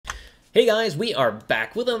Hey guys, we are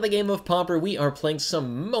back with another game of Pauper. We are playing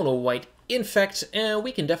some mono white Infect, and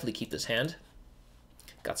we can definitely keep this hand.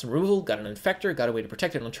 Got some removal, got an Infector, got a way to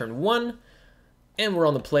protect it on turn 1, and we're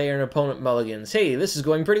on the player and opponent mulligans. Hey, this is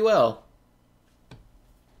going pretty well.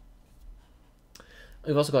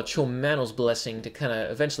 We've also got Chomano's Blessing to kind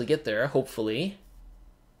of eventually get there, hopefully.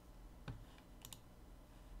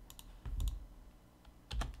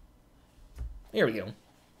 There we go.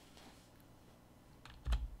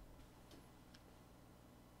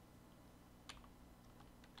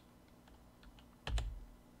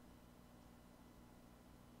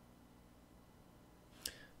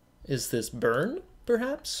 Is this burn,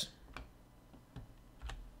 perhaps?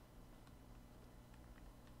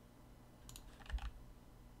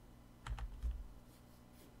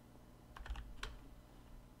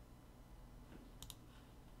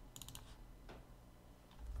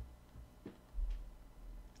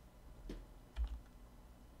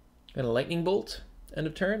 Got a lightning bolt, end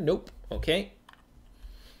of turn? Nope. Okay.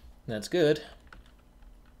 That's good.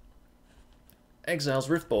 Exiles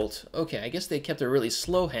Rift Bolt. Okay, I guess they kept a really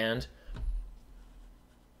slow hand.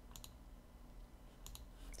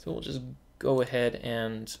 So we'll just go ahead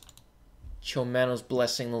and Chomano's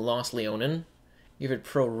Blessing the Lost Leonin. Give it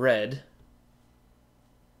pro red.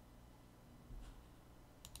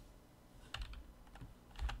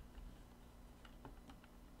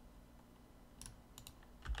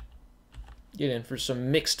 Get in for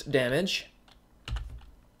some mixed damage.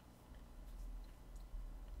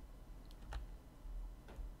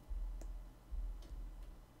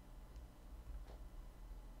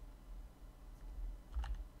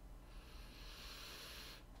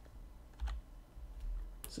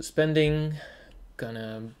 Suspending,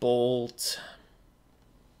 gonna bolt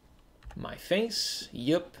my face,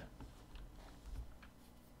 yep.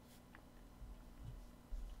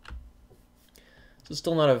 So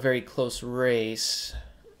still not a very close race.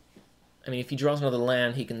 I mean, if he draws another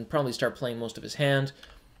land, he can probably start playing most of his hand.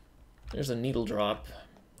 There's a needle drop,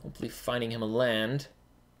 hopefully finding him a land.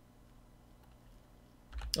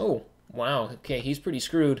 Oh, wow, okay, he's pretty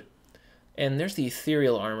screwed. And there's the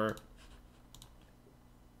ethereal armor.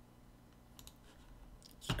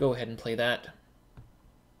 Go ahead and play that.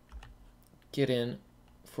 Get in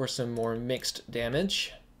for some more mixed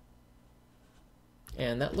damage.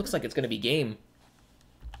 And that looks like it's going to be game.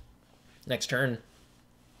 Next turn.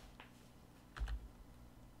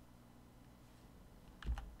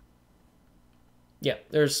 Yeah,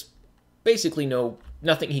 there's basically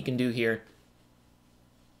nothing he can do here.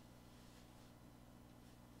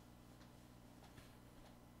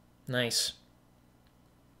 Nice.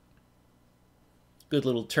 Good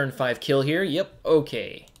little turn 5 kill here. Yep,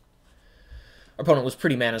 okay. Our opponent was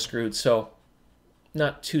pretty mana screwed, so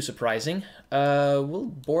not too surprising. We'll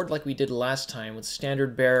board like we did last time with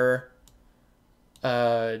Standard Bearer,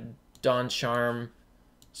 Dawn Charm,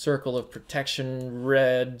 Circle of Protection,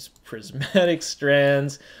 red, Prismatic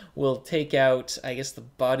Strands. We'll take out, I guess, the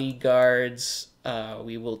Bodyguards.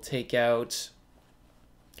 We will take out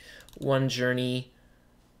one Journey.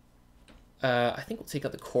 I think we'll take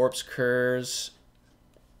out the Corpse Curs.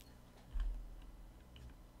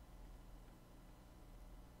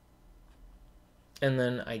 And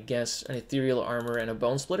then, I guess, an Ethereal Armor and a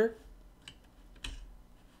Bone Splitter.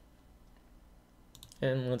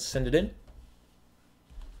 And let's send it in.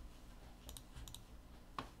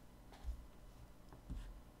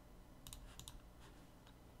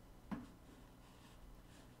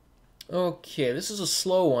 Okay, this is a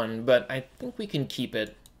slow one, but I think we can keep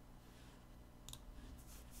it.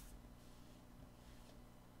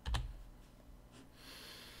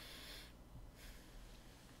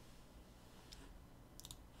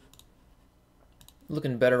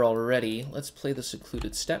 Looking better already. Let's play the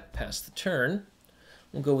Secluded Step, pass the turn.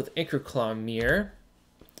 We'll go with Ichorclaw Mirror.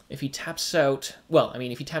 If he taps out, well, I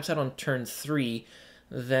mean, if he taps out on turn 3,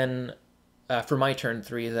 then, for my turn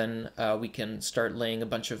 3, then we can start laying a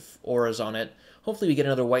bunch of auras on it. Hopefully we get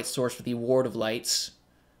another white source for the Ward of Lights.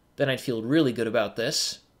 Then I'd feel really good about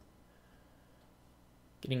this.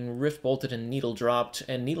 Getting Rift Bolted and Needle Dropped,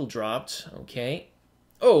 okay.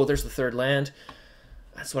 Oh, there's the third land.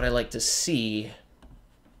 That's what I like to see.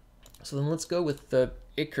 So then let's go with the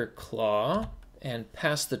Ichorclaw and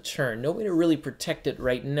pass the turn. No way to really protect it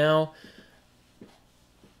right now.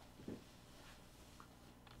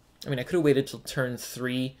 I mean, I could have waited till turn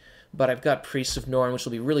 3, but I've got Priests of Norn, which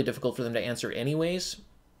will be really difficult for them to answer anyways.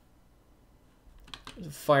 There's a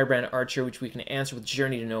Firebrand Archer, which we can answer with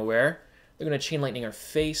Journey to Nowhere. They're going to Chain Lightning our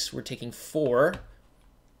face. We're taking 4.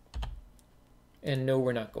 And no,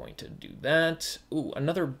 we're not going to do that. Ooh,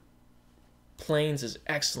 another Plains is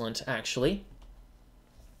excellent, actually.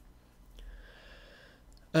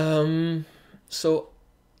 So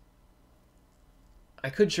I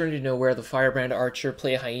could Journey to Nowhere, the Firebrand Archer,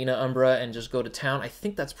 play Hyena Umbra, and just go to town. I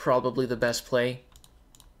think that's probably the best play.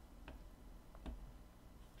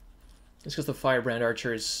 It's because the Firebrand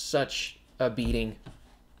Archer is such a beating.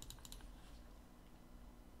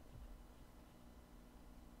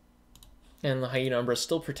 And the Hyena Umbra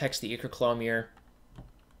still protects the Acre Claw Mirror.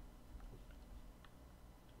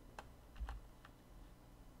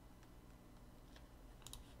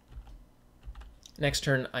 Next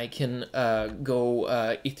turn, I can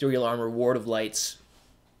go Ethereal Armor, Ward of Lights.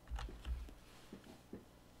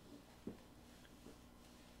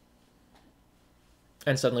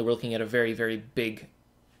 And suddenly we're looking at a very, very big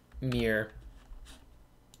mirror.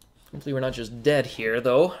 Hopefully we're not just dead here,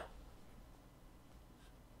 though.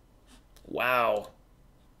 Wow.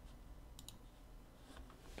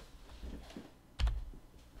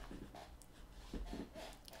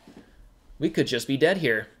 We could just be dead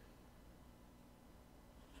here.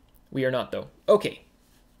 We are not, though. Okay.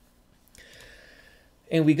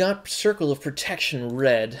 And we got Circle of Protection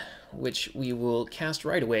red, which we will cast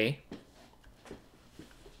right away.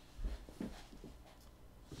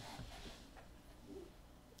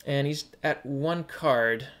 And he's at 1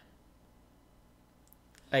 card.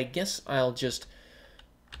 I guess I'll just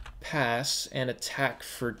pass and attack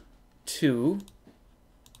for 2.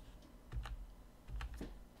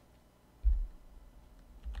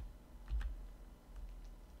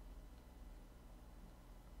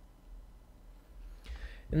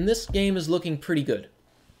 And this game is looking pretty good.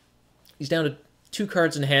 He's down to 2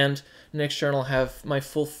 cards in hand. Next turn I'll have my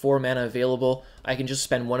full 4 mana available. I can just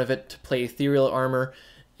spend 1 of it to play Ethereal Armor,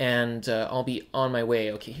 and I'll be on my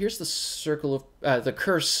way. Okay, here's the circle of the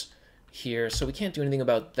curse here, so we can't do anything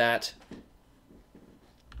about that.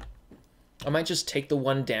 I might just take the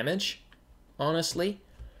 1 damage, honestly.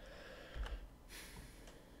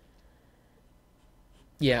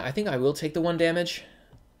 Yeah, I think I will take the 1 damage.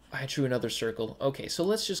 I drew another circle. Okay, so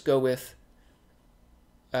let's just go with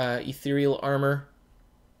Ethereal Armor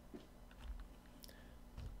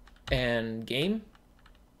and game.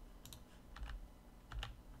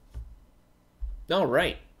 All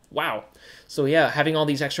right. Wow. So yeah, having all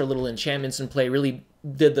these extra little enchantments in play really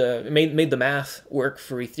did made the math work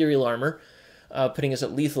for Ethereal Armor, putting us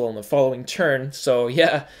at lethal on the following turn. So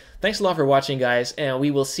yeah, thanks a lot for watching, guys, and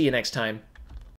we will see you next time.